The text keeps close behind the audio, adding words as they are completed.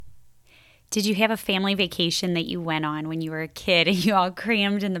Did you have a family vacation that you went on when you were a kid and you all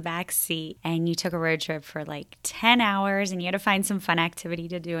crammed in the back seat and you took a road trip for like 10 hours and you had to find some fun activity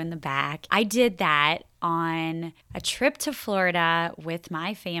to do in the back? I did that on a trip to Florida with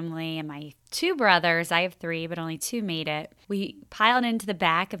my family and my two brothers. I have three, but only two made it. We piled into the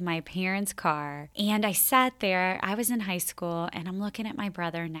back of my parents' car and I sat there. I was in high school and I'm looking at my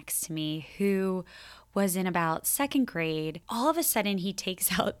brother next to me who was in about second grade. All of a sudden, he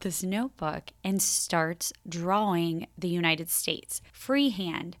takes out this notebook and starts drawing the United States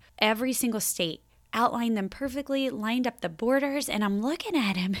freehand, every single state. Outlined them perfectly, lined up the borders, and I'm looking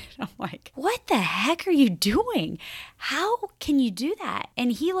at him and I'm like, what the heck are you doing? How can you do that?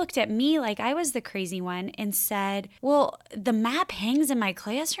 And he looked at me like I was the crazy one and said, well, the map hangs in my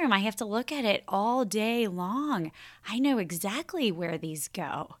classroom. I have to look at it all day long. I know exactly where these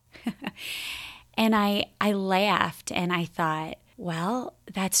go. And I laughed and I thought, well,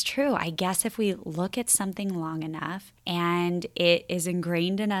 that's true. I guess if we look at something long enough and it is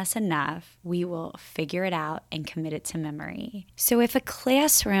ingrained in us enough, we will figure it out and commit it to memory. So if a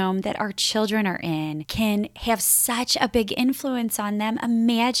classroom that our children are in can have such a big influence on them,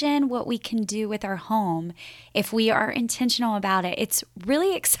 imagine what we can do with our home if we are intentional about it. It's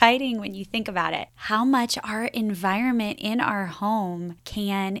really exciting when you think about it, how much our environment in our home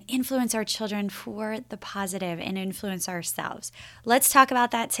can influence our children for the positive and influence ourselves. Let's talk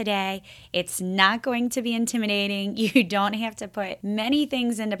about that today. It's not going to be intimidating. You don't have to put many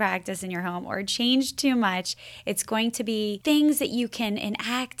things into practice in your home or change too much. It's going to be things that you can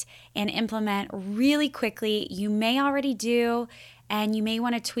enact and implement really quickly. You may already do, and you may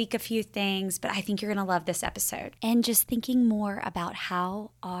want to tweak a few things, but I think you're going to love this episode. And just thinking more about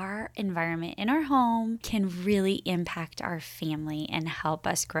how our environment in our home can really impact our family and help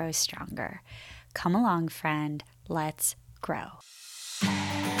us grow stronger. Come along, friend. Let's grow.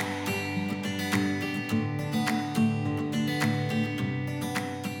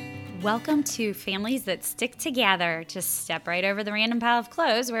 Welcome to Families That Stick Together. Just step right over the random pile of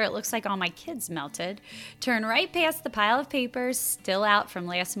clothes where it looks like all my kids melted. Turn right past the pile of papers still out from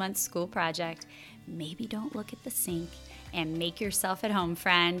last month's school project. Maybe don't look at the sink and make yourself at home,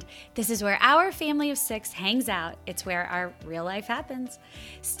 friend. This is where our family of six hangs out. It's where our real life happens.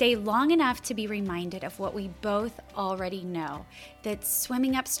 Stay long enough to be reminded of what we both already know, that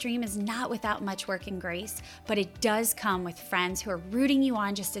swimming upstream is not without much work and grace, but it does come with friends who are rooting you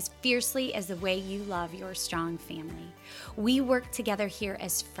on just as fiercely as the way you love your strong family. We work together here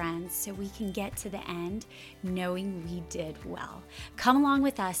as friends so we can get to the end knowing we did well. Come along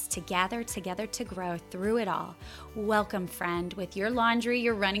with us to gather together to grow through it all. Welcome, friend, with your laundry,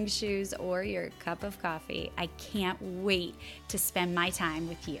 your running shoes, or your cup of coffee. I can't wait to spend my time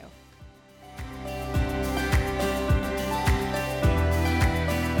with you.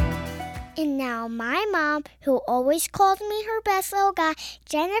 And now my mom, who always calls me her best little guy,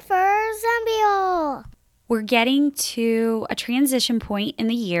 Jennifer Zambio. We're getting to a transition point in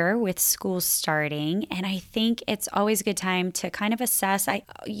the year with school starting, and I think it's always a good time to kind of assess,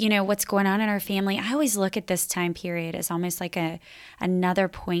 what's going on in our family. I always look at this time period as almost like another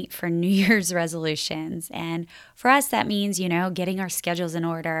point for New Year's resolutions. And for us, that means, getting our schedules in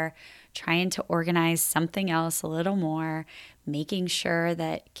order, trying to organize something else a little more, making sure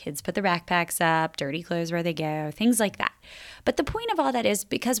that kids put their backpacks up, dirty clothes where they go, things like that. But the point of all that is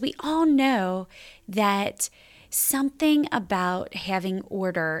because we all know that something about having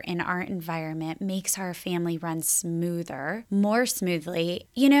order in our environment makes our family run more smoothly.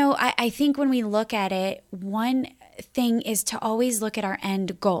 I think when we look at it, one thing is to always look at our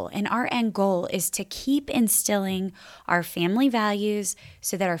end goal. And our end goal is to keep instilling our family values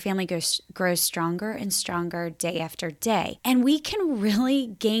so that our family grows stronger and stronger day after day. And we can really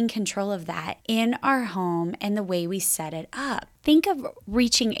gain control of that in our home and the way we set it up. Think of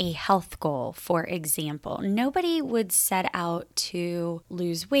reaching a health goal, for example. Nobody would set out to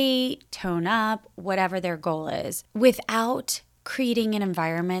lose weight, tone up, whatever their goal is, without creating an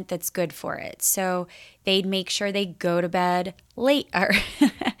environment that's good for it. So they'd make sure they go to bed late or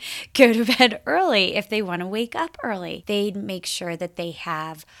go to bed early if they want to wake up early. They'd make sure that they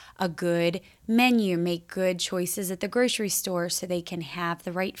have a good menu, make good choices at the grocery store so they can have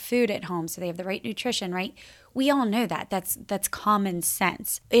the right food at home, so they have the right nutrition, right? We all know that. That's common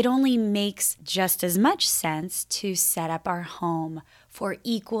sense. It only makes just as much sense to set up our home for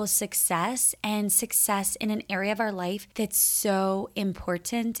equal success and success in an area of our life that's so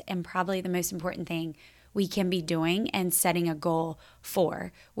important and probably the most important thing we can be doing and setting a goal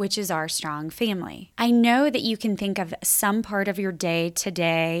for, which is our strong family. I know that you can think of some part of your day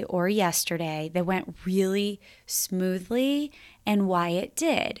today or yesterday that went really smoothly and why it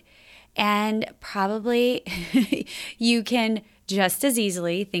did. And probably you can just as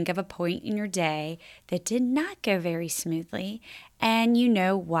easily think of a point in your day that did not go very smoothly, and you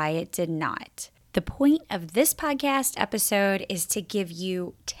know why it did not. The point of this podcast episode is to give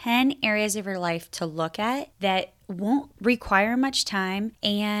you 10 areas of your life to look at that won't require much time,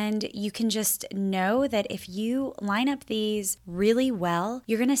 and you can just know that if you line up these really well,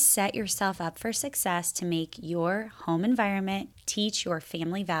 you're going to set yourself up for success to make your home environment teach your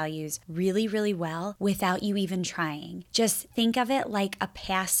family values really, really well without you even trying. Just think of it like a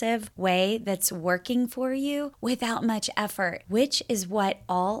passive way that's working for you without much effort, which is what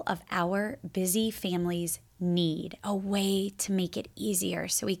all of our busy families need, a way to make it easier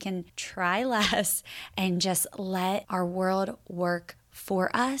so we can try less and just let our world work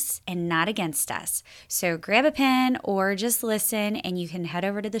for us and not against us. So grab a pen or just listen, and you can head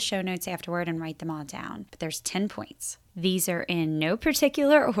over to the show notes afterward and write them all down. But there's 10 points. These are in no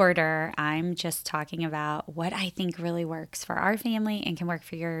particular order. I'm just talking about what I think really works for our family and can work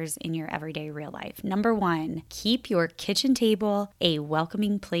for yours in your everyday real life. Number 1, keep your kitchen table a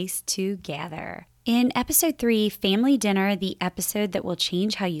welcoming place to gather. In episode 3, Family Dinner, the episode that will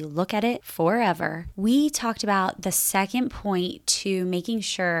change how you look at it forever, we talked about the second point to making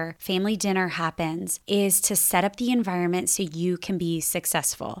sure family dinner happens is to set up the environment so you can be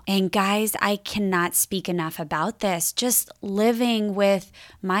successful. And guys, I cannot speak enough about this. Just living with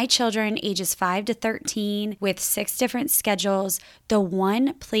my children ages 5 to 13 with 6 different schedules, the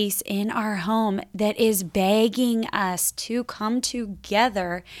one place in our home that is begging us to come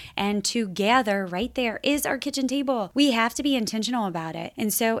together and to gather right there is our kitchen table. We have to be intentional about it.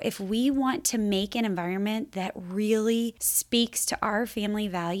 And so if we want to make an environment that really speaks to our family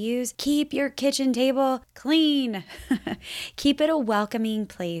values, keep your kitchen table clean. Keep it a welcoming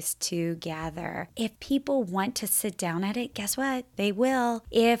place to gather. If people want to sit down at it, guess what? They will.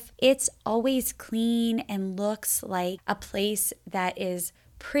 If it's always clean and looks like a place that is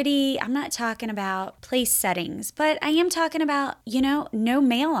pretty, I'm not talking about place settings, but I am talking about, no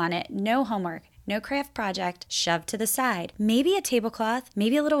mail on it, no homework, no craft project, shoved to the side. Maybe a tablecloth,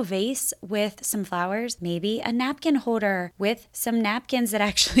 maybe a little vase with some flowers, maybe a napkin holder with some napkins that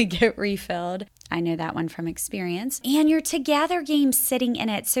actually get refilled. I know that one from experience. And your together game sitting in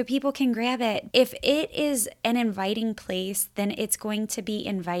it so people can grab it. If it is an inviting place, then it's going to be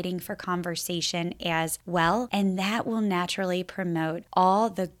inviting for conversation as well. And that will naturally promote all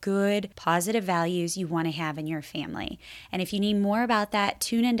the good, positive values you want to have in your family. And if you need more about that,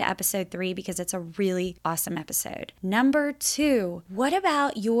 tune into episode 3 because it's a really awesome episode. Number 2, what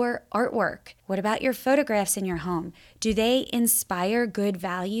about your artwork? What about your photographs in your home? Do they inspire good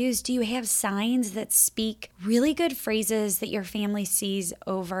values? Do you have signs that speak really good phrases that your family sees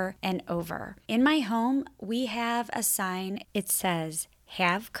over and over? In my home, we have a sign. It says,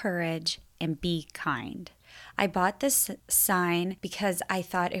 "Have courage and be kind." I bought this sign because I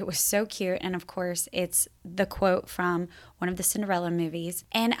thought it was so cute. And of course, it's the quote from one of the Cinderella movies.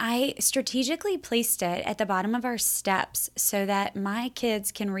 And I strategically placed it at the bottom of our steps so that my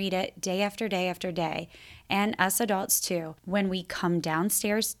kids can read it day after day after day. And us adults too, when we come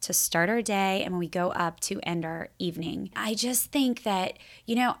downstairs to start our day and when we go up to end our evening. I just think that,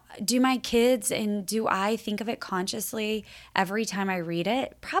 do my kids and do I think of it consciously every time I read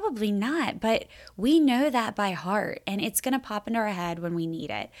it? Probably not, but we know that by heart and it's going to pop into our head when we need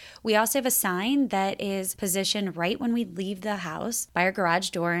it. We also have a sign that is positioned right when we leave the house by our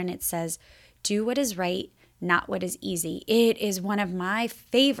garage door, and it says, "Do what is right, not what is easy." It is one of my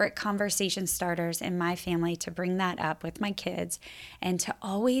favorite conversation starters in my family to bring that up with my kids and to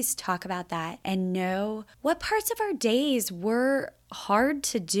always talk about that and know what parts of our days were hard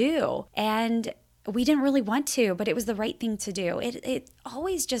to do and we didn't really want to, but it was the right thing to do. It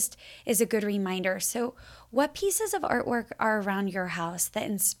always just is a good reminder. So what pieces of artwork are around your house that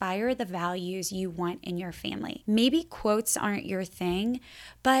inspire the values you want in your family? Maybe quotes aren't your thing,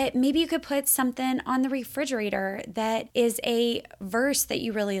 but maybe you could put something on the refrigerator that is a verse that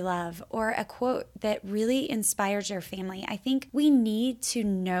you really love or a quote that really inspires your family. I think we need to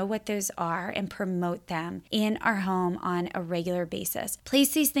know what those are and promote them in our home on a regular basis.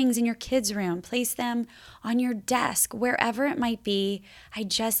 Place these things in your kids' room. Place them on your desk, wherever it might be. I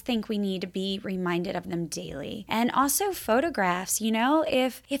just think we need to be reminded of them daily. And also photographs,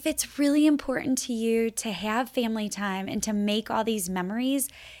 if it's really important to you to have family time and to make all these memories,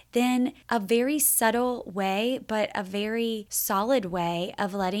 then a very subtle way, but a very solid way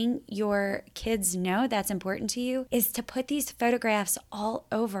of letting your kids know that's important to you is to put these photographs all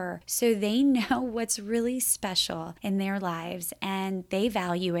over so they know what's really special in their lives and they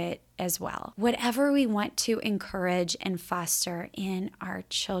value it as well. Whatever we want to encourage and foster in our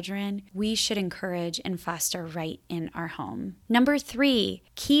children, we should encourage and foster right in our home. Number 3,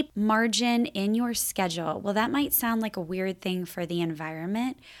 keep margin in your schedule. Well, that might sound like a weird thing for the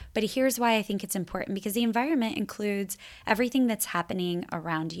environment, but here's why I think it's important, because the environment includes everything that's happening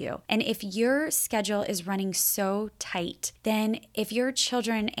around you. And if your schedule is running so tight, then if your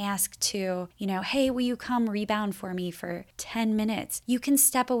children ask to, hey, will you come rebound for me for 10 minutes? You can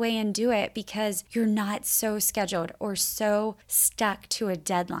step away and do it because you're not so scheduled or so stuck to a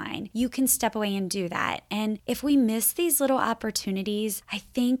deadline. You can step away and do that. And if we miss these little opportunities, I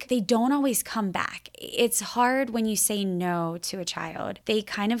think they don't always come back. It's hard when you say no to a child. They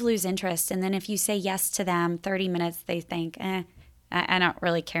kind of lose interest. And then if you say yes to them 30 minutes, they think, I don't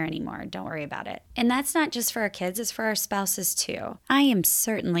really care anymore. Don't worry about it. And that's not just for our kids, it's for our spouses too. I am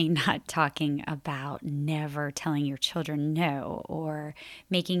certainly not talking about never telling your children no or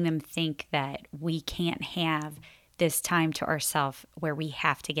making them think that we can't have this time to ourselves where we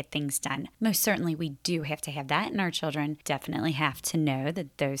have to get things done. Most certainly we do have to have that, and our children definitely have to know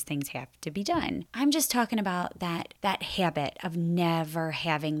that those things have to be done. I'm just talking about that habit of never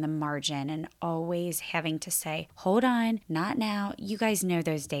having the margin and always having to say, hold on, not now. You guys know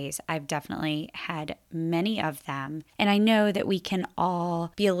those days. I've definitely had many of them. And I know that we can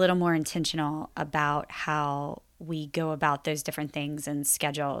all be a little more intentional about how we go about those different things and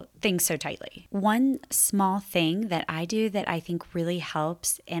schedule things so tightly. One small thing that I do that I think really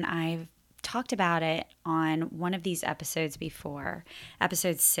helps, and I've talked about it on one of these episodes before,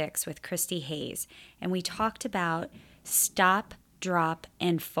 episode 6 with Christy Hayes, and we talked about stop, drop,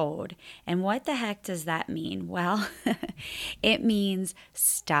 and fold. And what the heck does that mean? Well, it means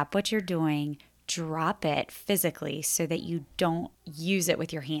stop what you're doing, drop it physically so that you don't use it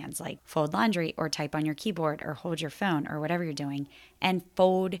with your hands, like fold laundry or type on your keyboard or hold your phone or whatever you're doing, and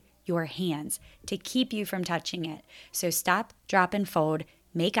fold your hands to keep you from touching it. So stop, drop, and fold.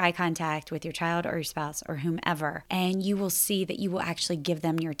 Make eye contact with your child or your spouse or whomever, and you will see that you will actually give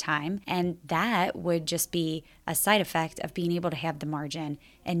them your time. And that would just be a side effect of being able to have the margin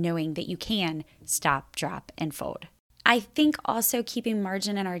and knowing that you can stop, drop, and fold. I think also keeping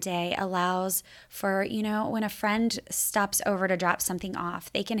margin in our day allows for, when a friend stops over to drop something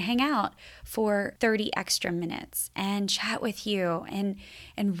off, they can hang out for 30 extra minutes and chat with you and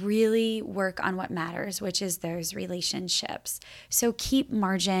really work on what matters, which is those relationships. So keep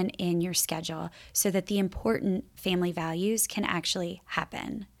margin in your schedule so that the important family values can actually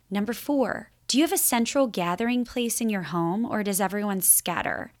happen. Number 4. Do you have a central gathering place in your home, or does everyone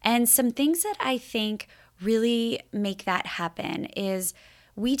scatter? And some things that I think really make that happen is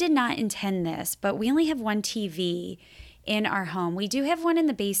we did not intend this, but we only have one TV in our home. We do have one in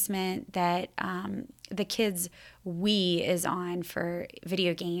the basement that the kids' Wii is on for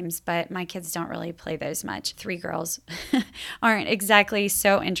video games, but my kids don't really play those much. 3 girls aren't exactly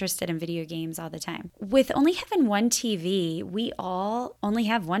so interested in video games all the time. With only having one TV, we all only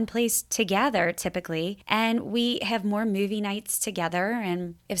have one place to gather typically, and we have more movie nights together.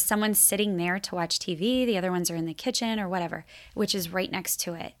 And if someone's sitting there to watch TV, the other ones are in the kitchen or whatever, which is right next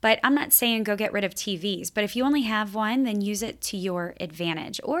to it. But I'm not saying go get rid of TVs, but if you only have one, then use it to your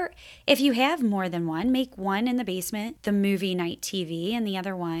advantage. Or if you have more than one, make one in the basement, the movie night TV, and the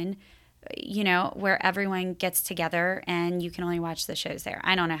other one, where everyone gets together and you can only watch the shows there.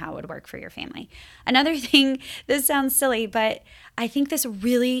 I don't know how it would work for your family. Another thing, this sounds silly, but I think this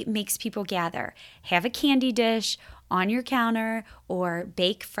really makes people gather. Have a candy dish on your counter, or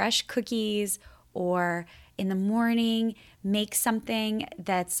bake fresh cookies, or in the morning, make something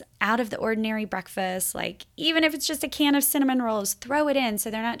that's out of the ordinary breakfast, like even if it's just a can of cinnamon rolls, throw it in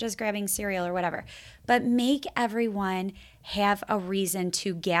so they're not just grabbing cereal or whatever. But make everyone have a reason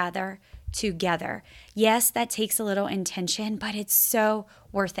to gather together. Yes, that takes a little intention, but it's so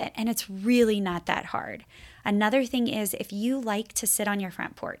worth it, and it's really not that hard. Another thing is, if you like to sit on your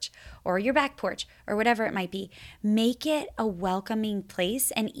front porch or your back porch or whatever it might be, make it a welcoming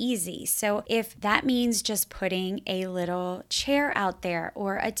place and easy. So if that means just putting a little chair out there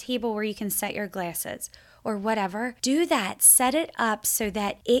or a table where you can set your glasses or whatever, do that. Set it up so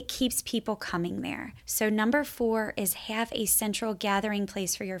that it keeps people coming there. So number 4 is have a central gathering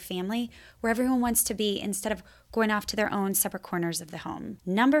place for your family where everyone wants to be instead of going off to their own separate corners of the home.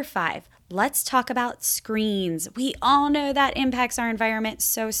 Number 5, let's talk about screens. We all know that impacts our environment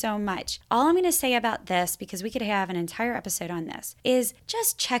so much. All I'm going to say about this, because we could have an entire episode on this, is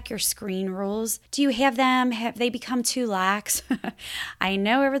just check your screen rules. Do you have them? Have they become too lax? I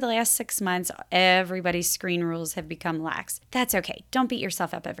know over the last 6 months, everybody's screen rules have become lax. That's okay. Don't beat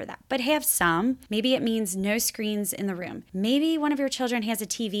yourself up over that. But have some. Maybe it means no screens in the room. Maybe one of your children has a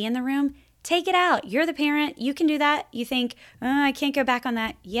TV in the room. Take it out. You're the parent. You can do that. You think, I can't go back on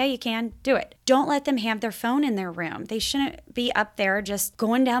that. Yeah, you can. Do it. Don't let them have their phone in their room. They shouldn't be up there just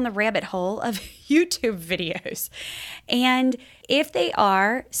going down the rabbit hole of YouTube videos. And if they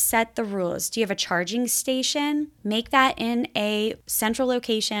are, set the rules. Do you have a charging station? Make that in a central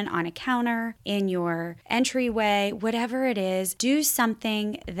location, on a counter, in your entryway, whatever it is. Do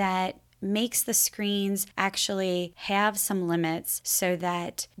something that makes the screens actually have some limits so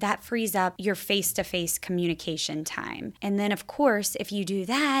that frees up your face-to-face communication time. And then, of course, if you do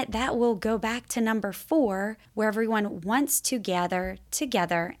that, that will go back to number 4, where everyone wants to gather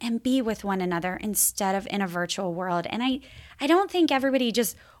together and be with one another instead of in a virtual world. And I don't think everybody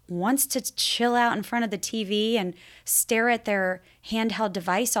just wants to chill out in front of the TV and stare at their handheld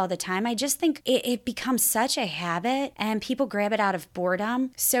device all the time. I just think it becomes such a habit and people grab it out of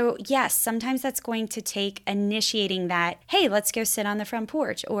boredom. So yes, sometimes that's going to take initiating that, hey, let's go sit on the front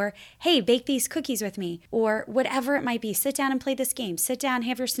porch, or hey, bake these cookies with me, or whatever it might be. Sit down and play this game. Sit down,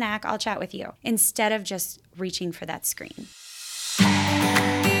 have your snack, I'll chat with you, instead of just reaching for that screen.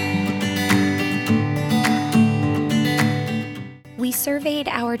 We surveyed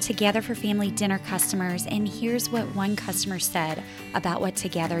our Together for Family dinner customers, and here's what one customer said about what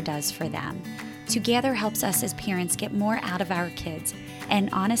Together does for them. Together helps us as parents get more out of our kids,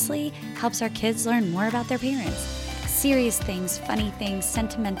 and honestly, helps our kids learn more about their parents. Serious things, funny things,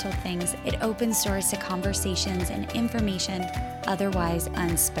 sentimental things. It opens doors to conversations and information otherwise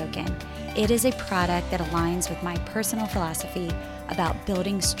unspoken. It is a product that aligns with my personal philosophy about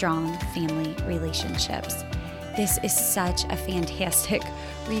building strong family relationships. This is such a fantastic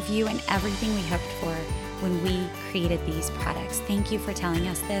review and everything we hoped for when we created these products. Thank you for telling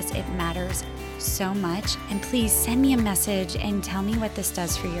us this. It matters so much. And please send me a message and tell me what this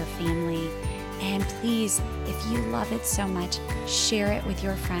does for your family. And please, if you love it so much, share it with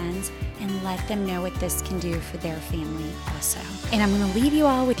your friends and let them know what this can do for their family also. And I'm going to leave you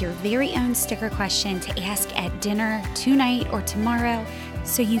all with your very own sticker question to ask at dinner tonight or tomorrow,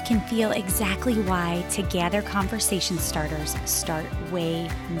 so you can feel exactly why Together conversation starters start way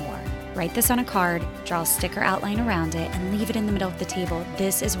more. Write this on a card, draw a sticker outline around it, and leave it in the middle of the table.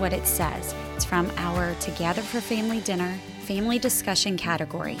 This is what it says. It's from our Together for Family dinner family discussion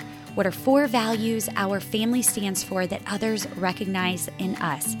category. What are 4 values our family stands for that others recognize in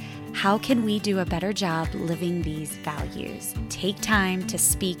us? How can we do a better job living these values? Take time to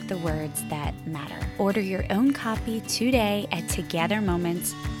speak the words that matter. Order your own copy today at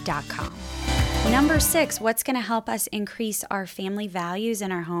togethermoments.com. Number 6, what's going to help us increase our family values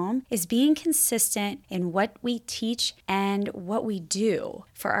in our home is being consistent in what we teach and what we do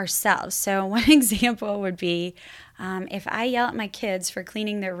for ourselves. So one example would be if I yell at my kids for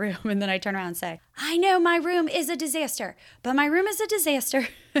cleaning their room and then I turn around and say, I know my room is a disaster, but my room is a disaster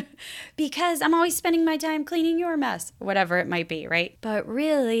because I'm always spending my time cleaning your mess, whatever it might be, right? But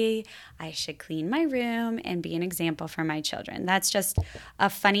really, I should clean my room and be an example for my children. That's just a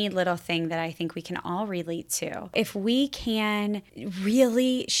funny little thing that I think we can all relate to. If we can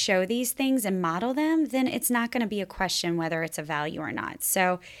really show these things and model them, then it's not going to be a question whether it's a value or not.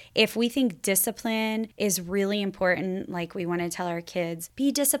 So if we think discipline is really important, like we want to tell our kids,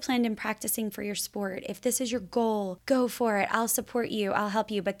 be disciplined in practicing for your sport. If this is your goal, go for it. I'll support you. I'll help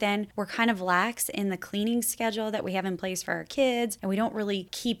you. But then we're kind of lax in the cleaning schedule that we have in place for our kids, and we don't really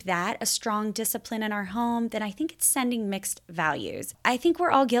keep that a strong discipline in our home, then I think it's sending mixed values. I think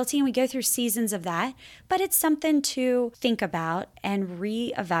we're all guilty and we go through seasons of that, but it's something to think about and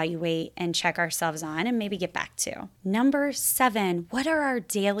reevaluate and check ourselves on and maybe get back to. Number 7, what are our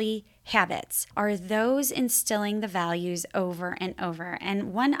daily habits? Are those instilling the values over and over?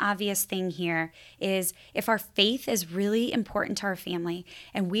 And one obvious thing here is if our faith is really important to our family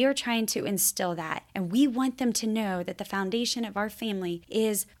and we are trying to instill that, and we want them to know that the foundation of our family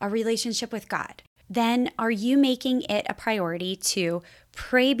is a relationship with God, then are you making it a priority to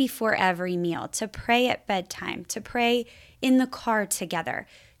pray before every meal, to pray at bedtime, to pray in the car together,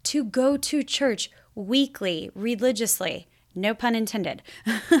 to go to church weekly, religiously? No pun intended.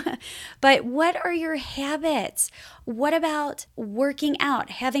 But what are your habits? What about working out,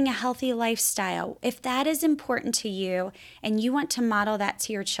 having a healthy lifestyle? If that is important to you and you want to model that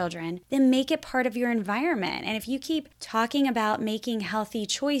to your children, then make it part of your environment. And if you keep talking about making healthy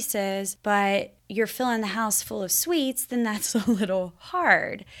choices, but you're filling the house full of sweets, then that's a little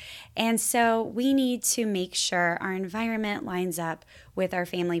hard. And so we need to make sure our environment lines up with our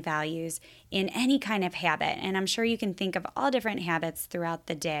family values in any kind of habit. And I'm sure you can think of all different habits throughout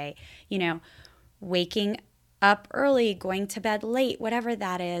the day, waking up early, going to bed late, whatever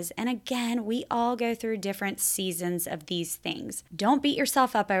that is. And again, we all go through different seasons of these things. Don't beat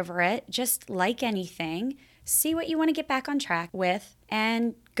yourself up over it. Just like anything, see what you want to get back on track with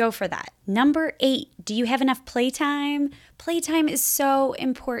and go for that. Number 8, do you have enough playtime? Playtime is so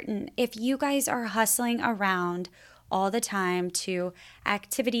important. If you guys are hustling around all the time to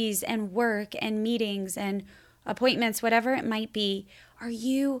activities and work and meetings and appointments, whatever it might be, are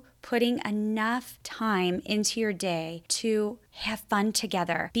you putting enough time into your day to have fun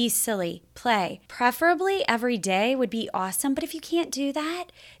together? Be silly, play. Preferably every day would be awesome, but if you can't do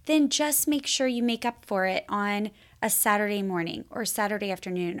that, then just make sure you make up for it on a Saturday morning or Saturday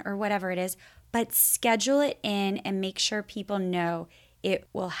afternoon or whatever it is, but schedule it in and make sure people know it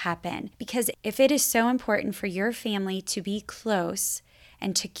will happen. Because if it is so important for your family to be close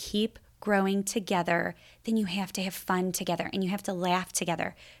and to keep growing together, then you have to have fun together and you have to laugh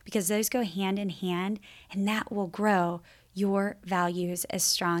together, because those go hand in hand, and that will grow your values as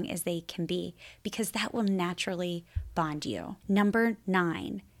strong as they can be, because that will naturally bond you. Number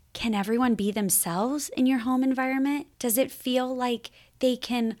 9, can everyone be themselves in your home environment? Does it feel like they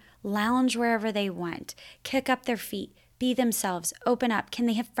can lounge wherever they want, kick up their feet, be themselves, open up? Can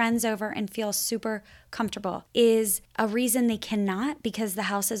they have friends over and feel super comfortable? Is a reason they cannot because the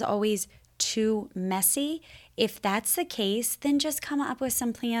house is always too messy? If that's the case, then just come up with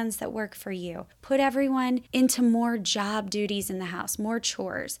some plans that work for you. Put everyone into more job duties in the house, more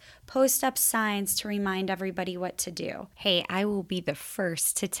chores. Post up signs to remind everybody what to do. Hey, I will be the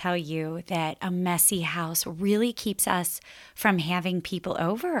first to tell you that a messy house really keeps us from having people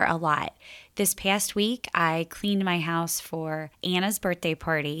over a lot. This past week, I cleaned my house for Anna's birthday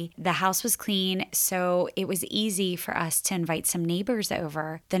party. The house was clean, so it was easy for us to invite some neighbors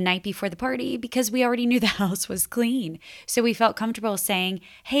over the night before the party because we already knew the house was clean. So we felt comfortable saying,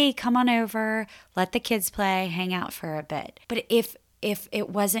 hey, come on over, let the kids play, hang out for a bit. But if it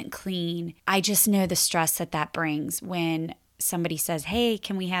wasn't clean, I just know the stress that brings when somebody says, hey,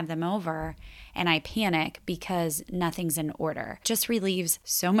 can we have them over? And I panic because nothing's in order. Just relieves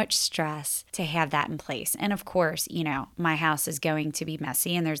so much stress to have that in place. And of course, my house is going to be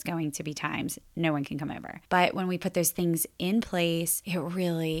messy and there's going to be times no one can come over. But when we put those things in place, it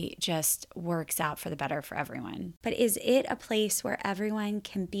really just works out for the better for everyone. But is it a place where everyone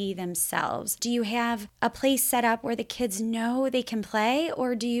can be themselves? Do you have a place set up where the kids know they can play,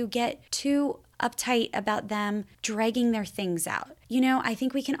 or do you get too uptight about them dragging their things out? I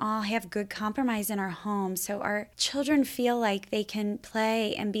think we can all have good compromise in our home so our children feel like they can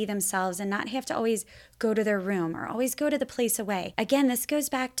play and be themselves and not have to always go to their room or always go to the place away. Again, this goes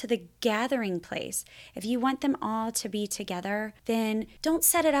back to the gathering place. If you want them all to be together, then don't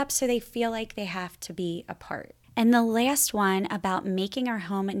set it up so they feel like they have to be apart. And the last one about making our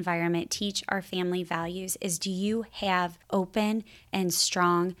home environment teach our family values is, do you have open and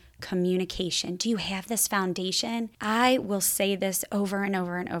strong communication? Do you have this foundation? I will say this over and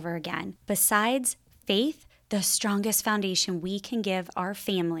over and over again. Besides faith, the strongest foundation we can give our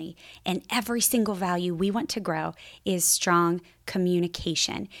family and every single value we want to grow is strong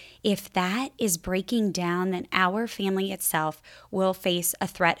communication. If that is breaking down, then our family itself will face a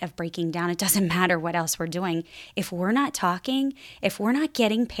threat of breaking down. It doesn't matter what else we're doing. If we're not talking, if we're not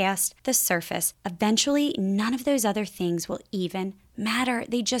getting past the surface, eventually none of those other things will even matter.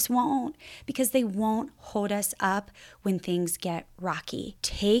 They just won't, because they won't hold us up when things get rocky.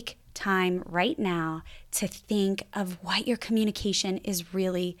 Take time right now to think of what your communication is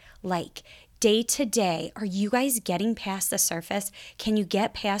really like. Day to day, are you guys getting past the surface? Can you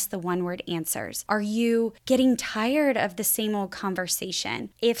get past the one-word answers? Are you getting tired of the same old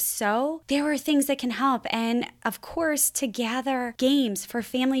conversation? If so, there are things that can help. And of course, to gather games for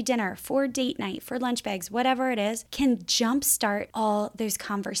family dinner, for date night, for lunch bags, whatever it is, can jumpstart all those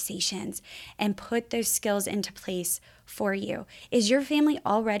conversations and put those skills into place for you. Is your family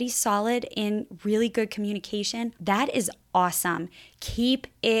already solid in really good communication? That is awesome. Keep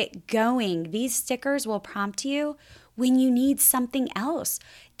it going. These stickers will prompt you when you need something else.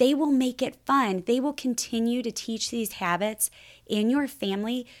 They will make it fun. They will continue to teach these habits in your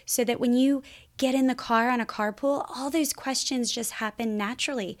family so that when you get in the car on a carpool, all those questions just happen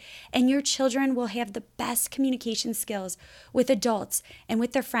naturally. And your children will have the best communication skills with adults and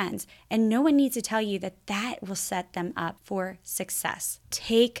with their friends. And no one needs to tell you that that will set them up for success.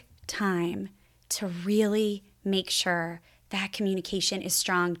 Take time to really make sure that communication is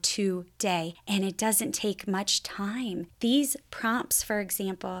strong today. And it doesn't take much time. These prompts, for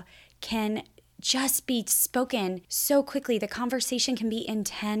example, can just be spoken so quickly. The conversation can be in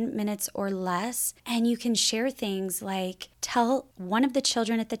 10 minutes or less. And you can share things like tell one of the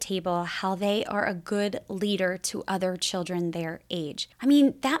children at the table how they are a good leader to other children their age. I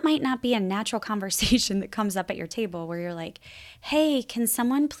mean, that might not be a natural conversation that comes up at your table where you're like, hey, can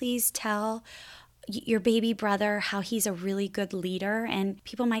someone please tell your baby brother how he's a really good leader? And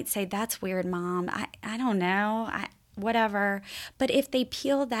people might say, that's weird, Mom. I don't know. Whatever. But if they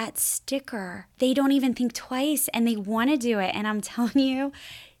peel that sticker, they don't even think twice and they want to do it. And I'm telling you,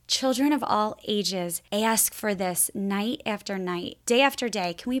 children of all ages ask for this night after night, day after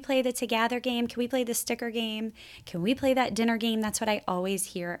day. Can we play the together game? Can we play the sticker game? Can we play that dinner game? That's what I always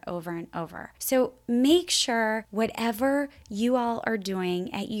hear over and over. So make sure whatever you all are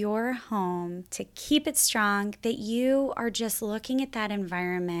doing at your home to keep it strong, that you are just looking at that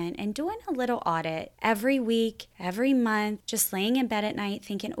environment and doing a little audit every week, every month, just laying in bed at night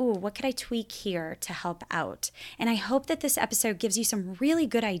thinking, ooh, what could I tweak here to help out? And I hope that this episode gives you some really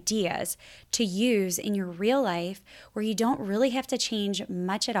good ideas to use in your real life where you don't really have to change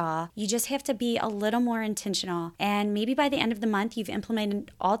much at all. You just have to be a little more intentional. And maybe by the end of the month, you've implemented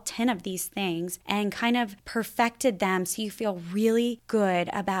all 10 of these things and kind of perfected them so you feel really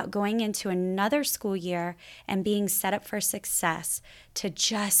good about going into another school year and being set up for success to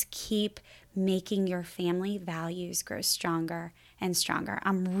just keep making your family values grow stronger and stronger.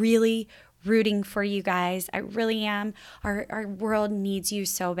 I'm really rooting for you guys. I really am. Our world needs you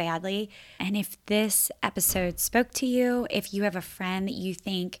so badly. And if this episode spoke to you, if you have a friend that you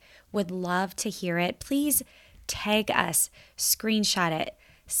think would love to hear it, please tag us, screenshot it,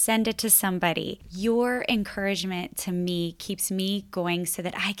 send it to somebody. Your encouragement to me keeps me going so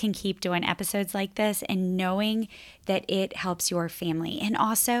that I can keep doing episodes like this and knowing that it helps your family. And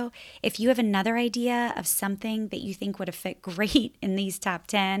also, if you have another idea of something that you think would have fit great in these top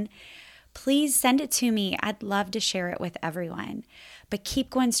 10, please send it to me. I'd love to share it with everyone. But keep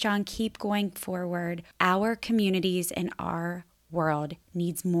going strong, keep going forward. Our communities and our world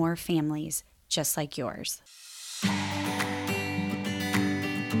needs more families just like yours.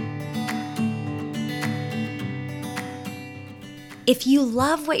 If you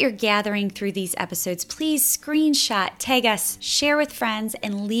love what you're gathering through these episodes, please screenshot, tag us, share with friends,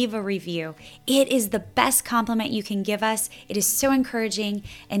 and leave a review. It is the best compliment you can give us. It is so encouraging,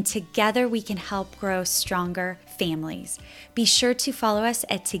 and together we can help grow stronger families. Be sure to follow us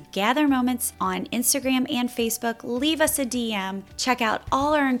at Together Moments on Instagram and Facebook. Leave us a DM. Check out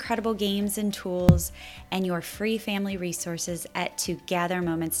all our incredible games and tools and your free family resources at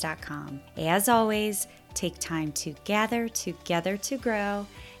togethermoments.com. As always, take time to gather together to grow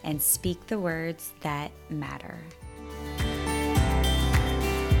and speak the words that matter.